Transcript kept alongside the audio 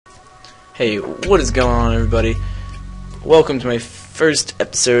Hey, what is going on, everybody? Welcome to my first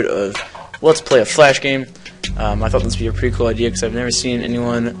episode of Let's Play a Flash game. I thought this would be a pretty cool idea because I've never seen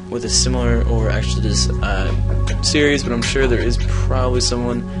anyone with a similar, or actually this series, but I'm sure there is probably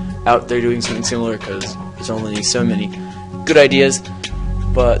someone out there doing something similar because there's only so many good ideas.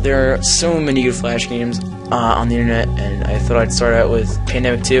 But there are so many good Flash games on the internet, and I thought I'd start out with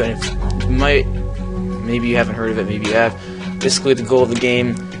Pandemic 2, and if you might, maybe you haven't heard of it, maybe you have. Basically, the goal of the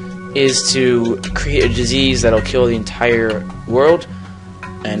game is to create a disease that'll kill the entire world,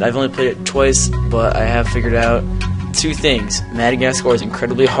 and I've only played it twice, but I have figured out two things. Madagascar is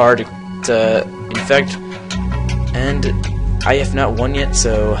incredibly hard to infect, and I have not won yet,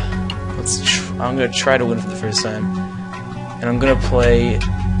 so I'm going to try to win for the first time. And I'm going to play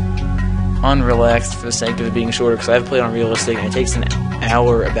unrelaxed for the sake of it being shorter, because I've played on realistic, and it takes an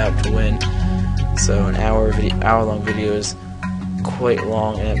hour about to win. So an hour-long video is quite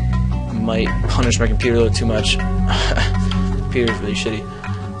long, and it might punish my computer a little too much. Computer's really shitty.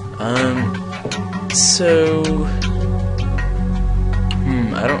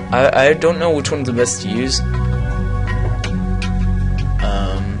 I don't know which one's the best to use.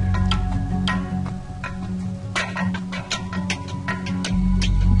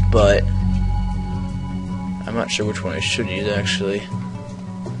 But I'm not sure which one I should use, actually.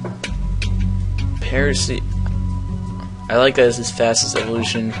 Parasite. I like that it's as fast as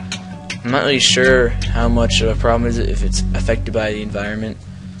evolution. I'm not really sure how much of a problem is it if it's affected by the environment.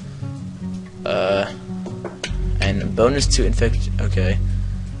 And bonus to infect. Okay.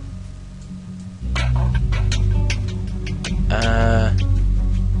 I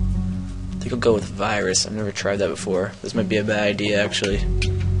think I'll go with virus. I've never tried that before. This might be a bad idea, actually.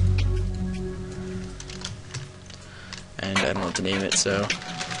 And I don't know what to name it, so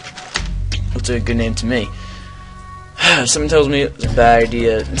it's a good name to me. Someone tells me it's a bad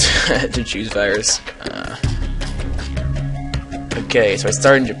idea to choose virus. Okay, so I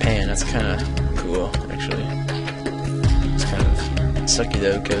started in Japan. That's kind of cool, actually. It's kind of sucky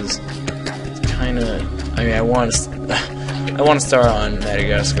though, because it's kind of. I mean, I want to start on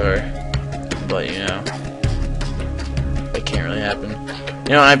Madagascar, but you know, it can't really happen.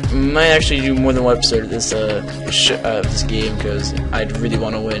 You know, I might actually do more than one episode of this game because I'd really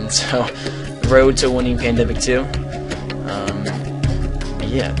want to win. So, road to winning Pandemic 2.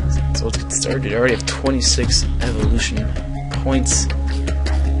 Yeah, so let's get started. I already have 26 evolution points.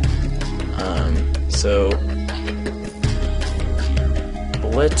 So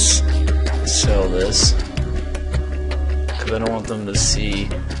let's sell this because I don't want them to see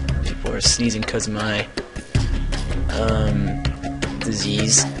people are sneezing because of my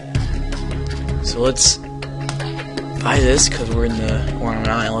disease. So let's buy this because we're on an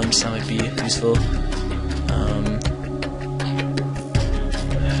island, so that might be useful.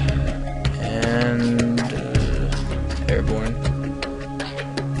 Airborne.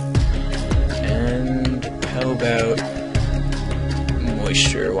 And how about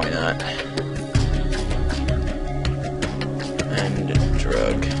moisture? Why not? And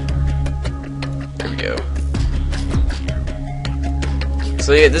drug. There we go.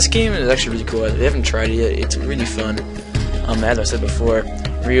 So yeah, this game is actually really cool. I haven't tried it yet. It's really fun. As I said before,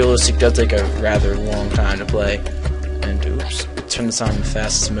 realistic does take a rather long time to play. And oops, turn this on in the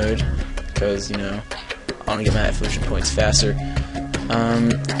fastest mode because you know I want to get my evolution points faster.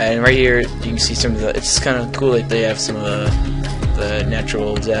 And right here you can see some of the. It's kind of cool that they have some of the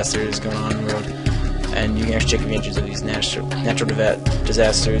natural disasters going on in the world, and you can actually take advantage of these natural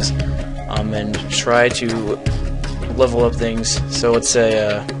disasters, and try to level up things. So let's say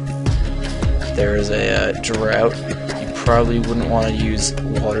there is a drought. You probably wouldn't want to use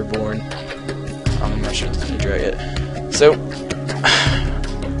waterborne. I'm not sure if there's a drought yet. So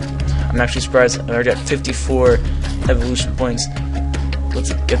I'm actually surprised. I already got 54 evolution points.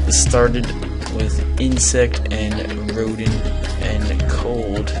 Let's get this started with insect and rodent and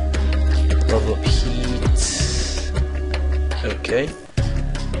cold. Level up heat. Okay.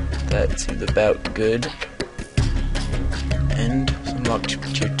 That seems about good. And unlock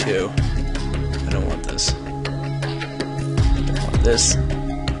tier 2. I don't want this. I don't want this.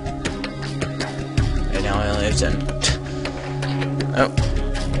 And now I only have 10. Oh.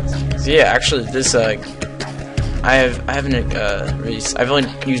 So yeah, actually, this I've only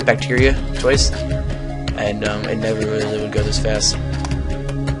used bacteria twice, and it never really would go this fast.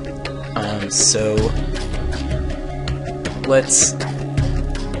 So let's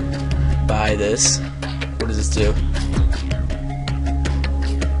buy this. What does this do?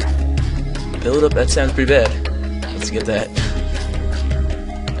 Build up. That sounds pretty bad. Let's get that.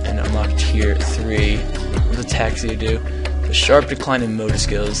 And unlock tier 3. What does taxi do? A sharp decline in motor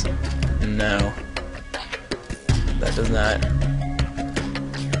skills. No. That does not.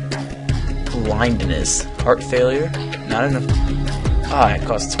 Blindness. Heart failure? Not enough. Ah, it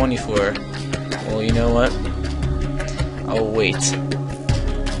costs 24. Well, you know what? Oh, wait.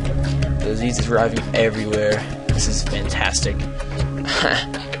 The disease is arriving everywhere. This is fantastic.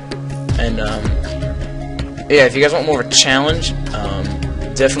 And, yeah, if you guys want more of a challenge,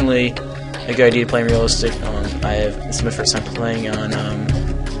 definitely a good idea playing realistic. This is my first time playing on,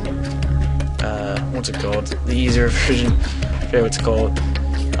 what's it called? The easier version. I forget what it's called.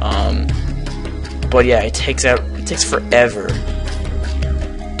 But yeah, it takes forever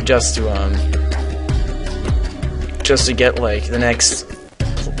just to get like the next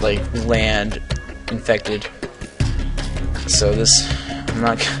land infected. So I'm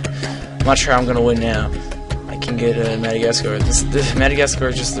not sure how I'm gonna win now. I can get Madagascar. This Madagascar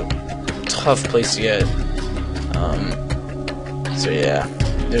is just a tough place to get. So yeah,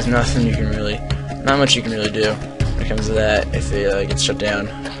 there's not much you can really do when it comes to that. If it gets shut down,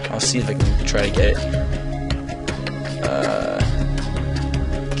 I'll see if I can try to get it.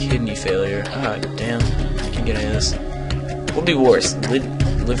 Kidney failure. Ah, damn. I can't get any of this. What would be worse,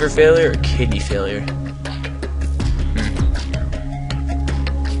 liver failure or kidney failure?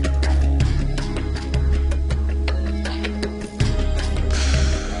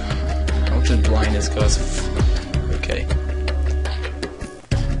 How much does blindness cost? Okay.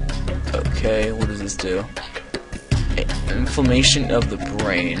 Okay, what does this do? Inflammation of the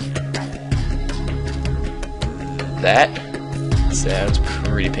brain. That sounds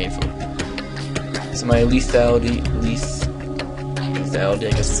pretty painful. So my lethality,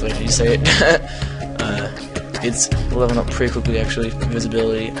 I guess that's how you say it. It's leveling up pretty quickly actually.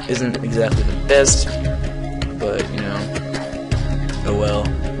 Visibility isn't exactly the best, but you know, oh well.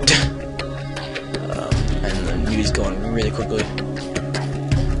 And the news going really quickly.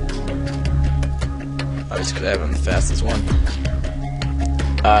 Obviously, because I have the fastest one.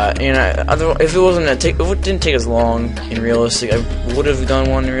 If it didn't take as long in realistic, I would have done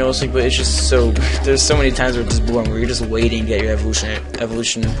one in realistic. But it's just there's so many times where it's just boring, where you're just waiting to get your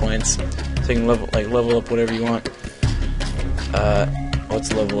evolution points, so you can level up whatever you want.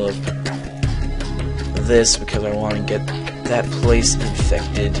 Let's level up this because I want to get that place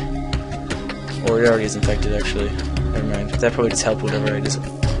infected, or it already is infected actually. Never mind. That probably just helped whatever I just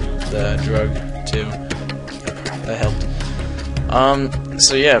the drug too. That helped.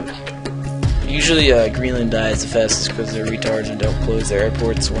 So yeah, usually Greenland dies the fastest because they're retards and don't close their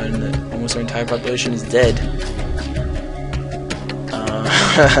airports when almost their entire population is dead.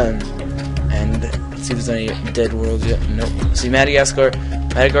 And let's see if there's any dead worlds yet. Nope. See, Madagascar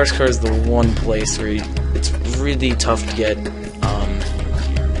is the one place where it's really tough to get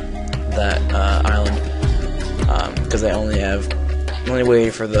that island because the only way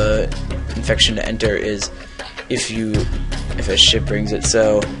for the infection to enter is if a ship brings it.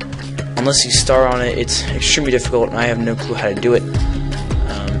 So unless you start on it, it's extremely difficult, and I have no clue how to do it.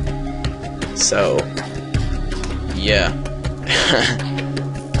 So yeah.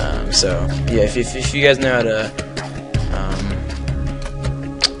 So yeah, if you guys know how to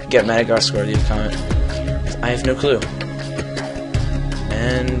get Madagascar, leave a comment. I have no clue.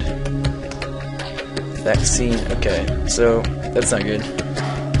 And vaccine. Okay, so that's not good.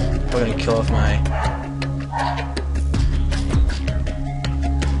 I'm gonna kill off my.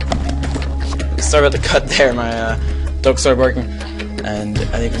 Sorry about the cut there. My dog started barking, and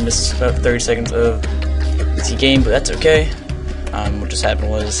I think I missed about 30 seconds of the game, but that's okay. What just happened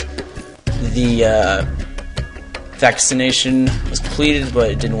was the vaccination was completed,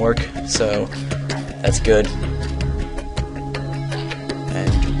 but it didn't work, so that's good.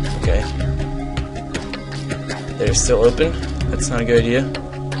 And okay, they're still open. That's not a good idea.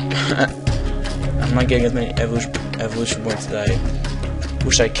 I'm not getting as many evolution points that I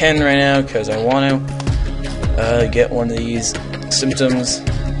wish I can right now, because I want to get one of these symptoms.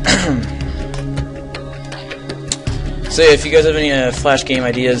 So yeah, if you guys have any Flash game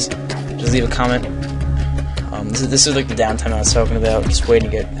ideas, just leave a comment. This is like the downtime I was talking about, just waiting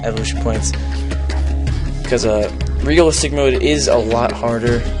to get evolution points. Because realistic mode is a lot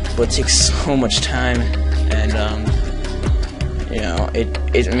harder, but it takes so much time, and you know, I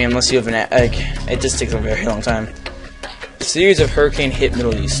mean, unless you have an egg, it just takes a very long time. Series of hurricane hit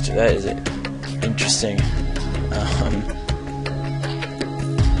Middle East. That is interesting.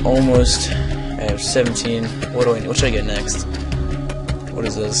 Almost. I have 17. What should I get next? What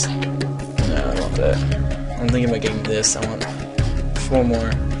is this? No, I don't want that. I'm thinking about getting this. I want 4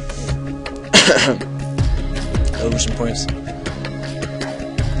 more evolution points.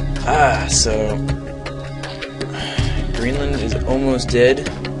 So Greenland is almost dead.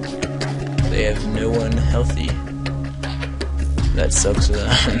 They have no one healthy. That sucks for them.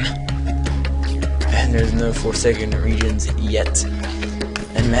 And there's no Forsaken regions yet.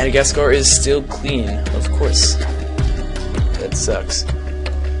 And Madagascar is still clean, of course. That sucks.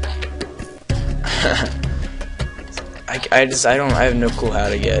 I have no clue how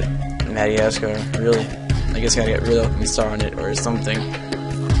to get Madagascar, really. I guess I gotta get Real Alchemy Star on it or something.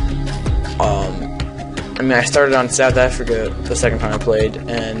 I mean, I started on South Africa the second time I played,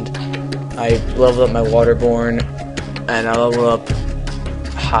 and I leveled up my Waterborne, and I leveled up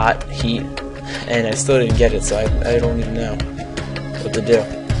Heat, and I still didn't get it, so I don't even know what to do.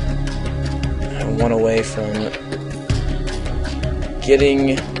 I'm one away from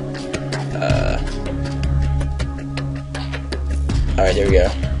getting, alright, there we go.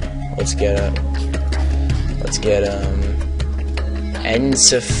 Let's get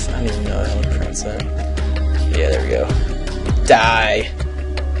Ensif, I don't even know how to pronounce that. Yeah, there we go. Die,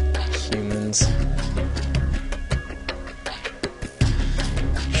 humans.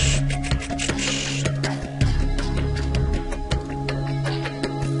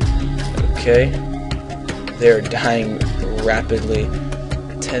 Okay, they're dying rapidly.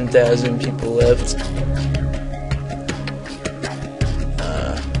 10,000 people left.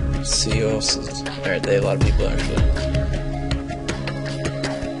 Let's see who else is. Alright, they have a lot of people actually.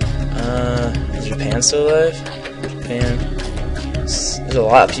 Is Japan still alive? Japan. There's a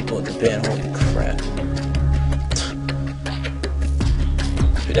lot of people in Japan, holy crap.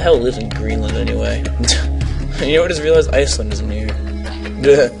 Who the hell lives in Greenland anyway? You know what I just realized? Iceland isn't here.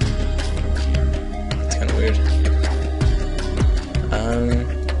 That's kinda weird.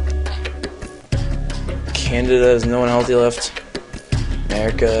 Canada has no one healthy left.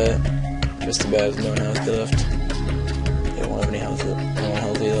 America just about has no one healthy left. They won't have no one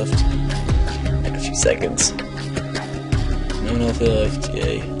healthy left. In a few seconds. No one healthy left,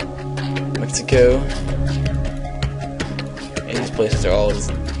 yay. Mexico. And these places are all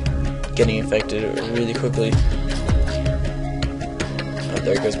just getting infected really quickly. Oh,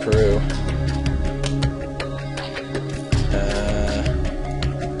 there goes Peru.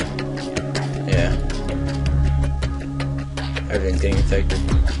 Yeah. Everything's getting infected.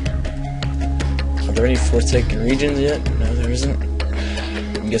 Are there any Forsaken regions yet? No, there isn't.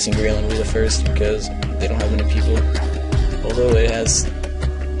 I'm guessing Greenland will be the first because they don't have any people. Although it has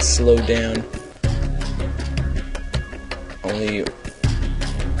slowed down. Only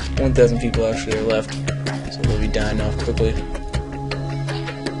 1,000 people actually are left, so they'll be dying off quickly.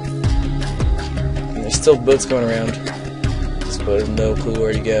 And there's still boats going around. This boat has no clue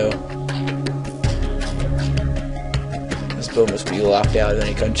where to go. This boat must be locked out of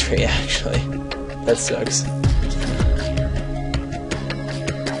any country, actually. That sucks.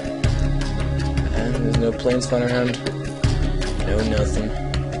 And there's no planes flying around. No nothing.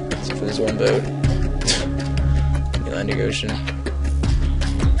 Except for this one boat. The Atlantic Ocean.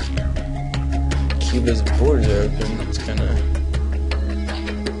 Cuba's borders are open. It's kinda...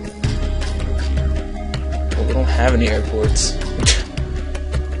 Well, we don't have any airports.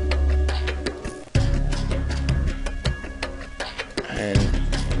 And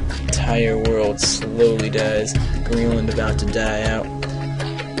the entire world slowly dies. Greenland about to die out. I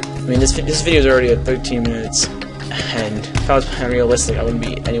mean, this video is already at 13 minutes, and if I was playing realistic, I wouldn't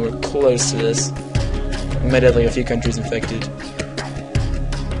be anywhere close to this. We might have like a few countries infected.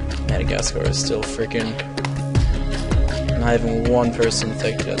 Madagascar is still freaking not even one person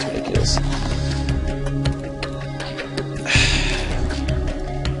infected. That's ridiculous.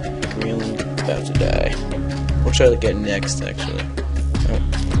 Greenland about to die. We'll try to get next, actually.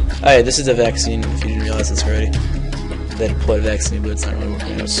 Oh yeah, this is a vaccine. If you didn't realize this already, they deployed a vaccine, but it's not really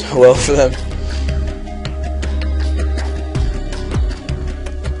working out so well for them.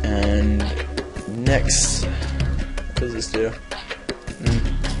 And next, what does this do?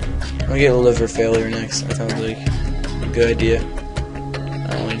 I'm gonna get a liver failure next. That sounds like a good idea.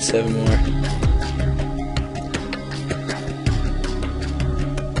 I only need 7 more.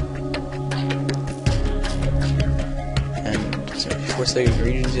 And so Forsaken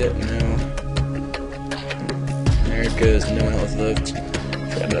regions yet? No. America has no one else left.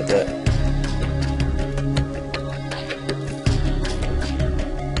 Forgot about that.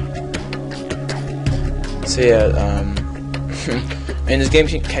 So yeah, I mean, this game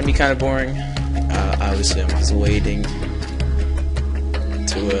can be kind of boring. Obviously, I'm just waiting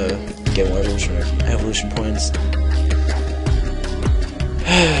to get more evolution points.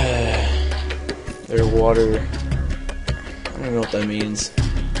 Their water. I don't know what that means.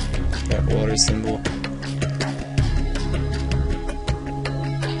 That water symbol.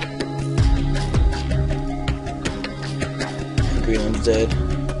 And Greenland's dead.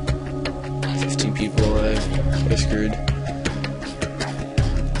 people alive. They're screwed.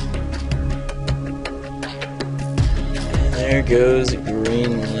 And there goes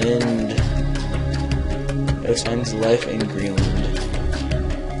Greenland. No signs of life in Greenland.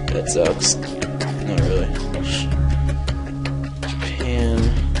 That sucks. Not really. Japan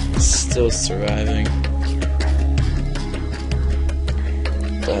is still surviving.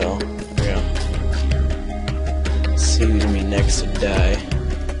 What the hell? There we go. Let's see who's gonna be next to die.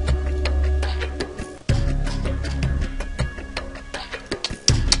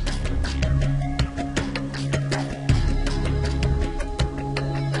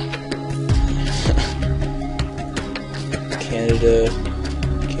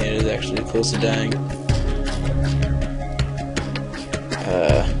 Canada's actually close to dying.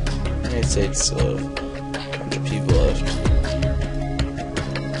 United States still have a bunch of people left.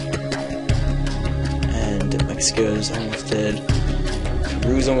 And Mexico's almost dead.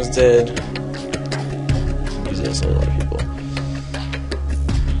 Peru's almost dead. There's also a lot of people.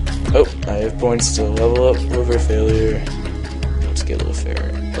 Oh, I have points to level up liver failure. Let's get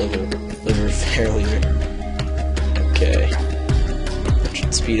liver failure. Okay. That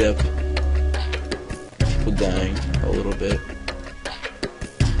should speed up people dying a little bit.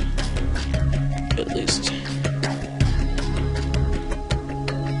 At least.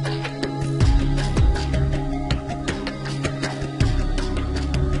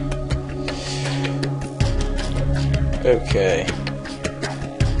 Okay.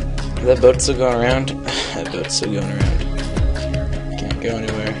 Is that boat still going around? That boat's still going around. Can't go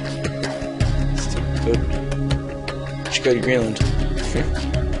anywhere. Stupid boat. Should go to Greenland.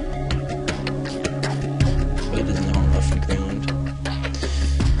 But it doesn't know enough in Greenland.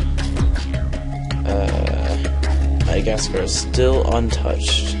 Madagascar is still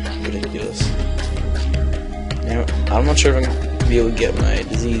untouched. Ridiculous. Now, I'm not sure if I'm going to be able to get my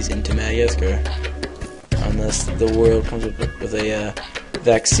disease into Madagascar. Unless the world comes up with a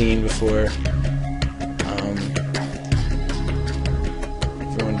vaccine before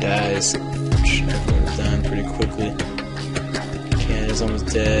everyone dies. Which everyone's dying pretty quickly. Canada's almost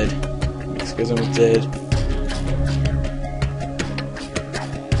dead. Mexico's almost dead.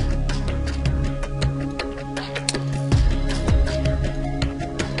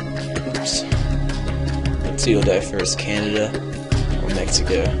 Oops. Let's see who'll die first, Canada or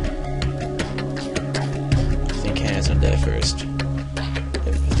Mexico. I think Canada's gonna die first. Yep, I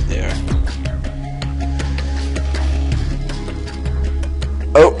think they are.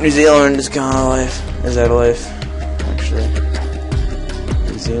 Oh, New Zealand is gone alive. Is that alive? Actually.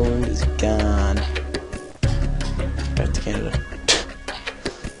 New Zealand is gone. Back to Canada.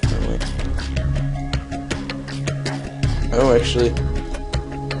 Oh, actually.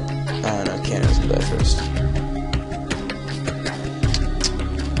 Oh no, Canada's gonna die first.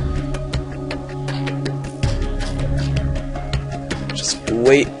 Just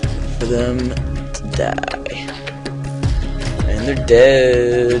wait for them to die. And they're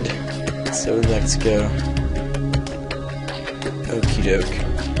dead. So is Mexico. Okie doke.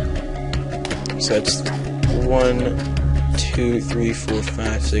 So that's 1, 2, 3, 4,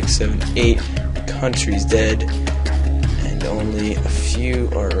 5, 6, 7, 8 countries dead. And only a few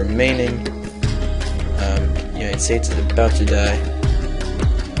are remaining. United States is about to die.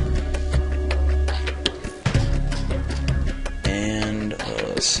 And what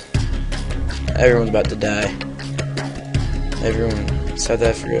else? Everyone's about to die. Everyone. South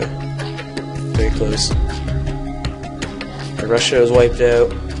Africa. Very close. Russia is wiped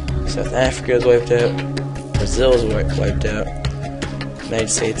out. South Africa is wiped out. Brazil is wiped out. United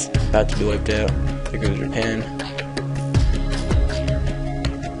States about to be wiped out. There goes Japan.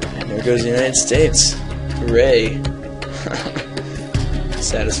 And there goes the United States. Hooray.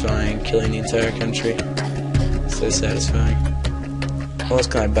 Satisfying. Killing the entire country. So satisfying. What else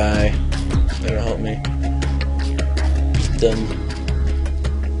can I buy that'll help me beat them?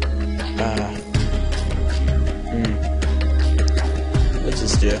 What's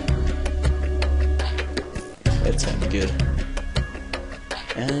this do? That sounds good.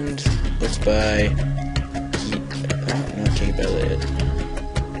 And let's buy heat. Oh, no, can't buy that yet.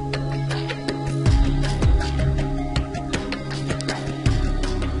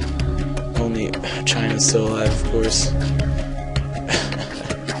 Only China's still alive, of course.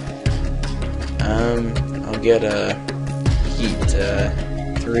 I'll get heat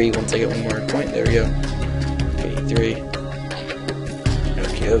 3 once I get one more point. There we go. Okay, 3.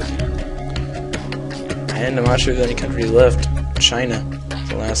 Okay. And I'm not sure if there's any country left. China.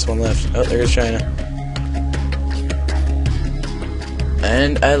 The last one left. Oh, there's China.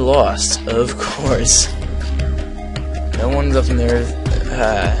 And I lost, of course. No one's up in there.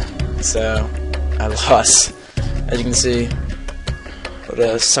 So, I lost. As you can see, what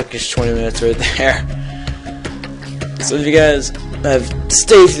a suckish 20 minutes right there. So if you guys have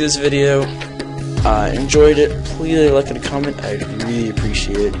stayed through this video, enjoyed it, please like and comment. I'd really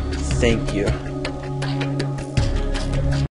appreciate it. Thank you.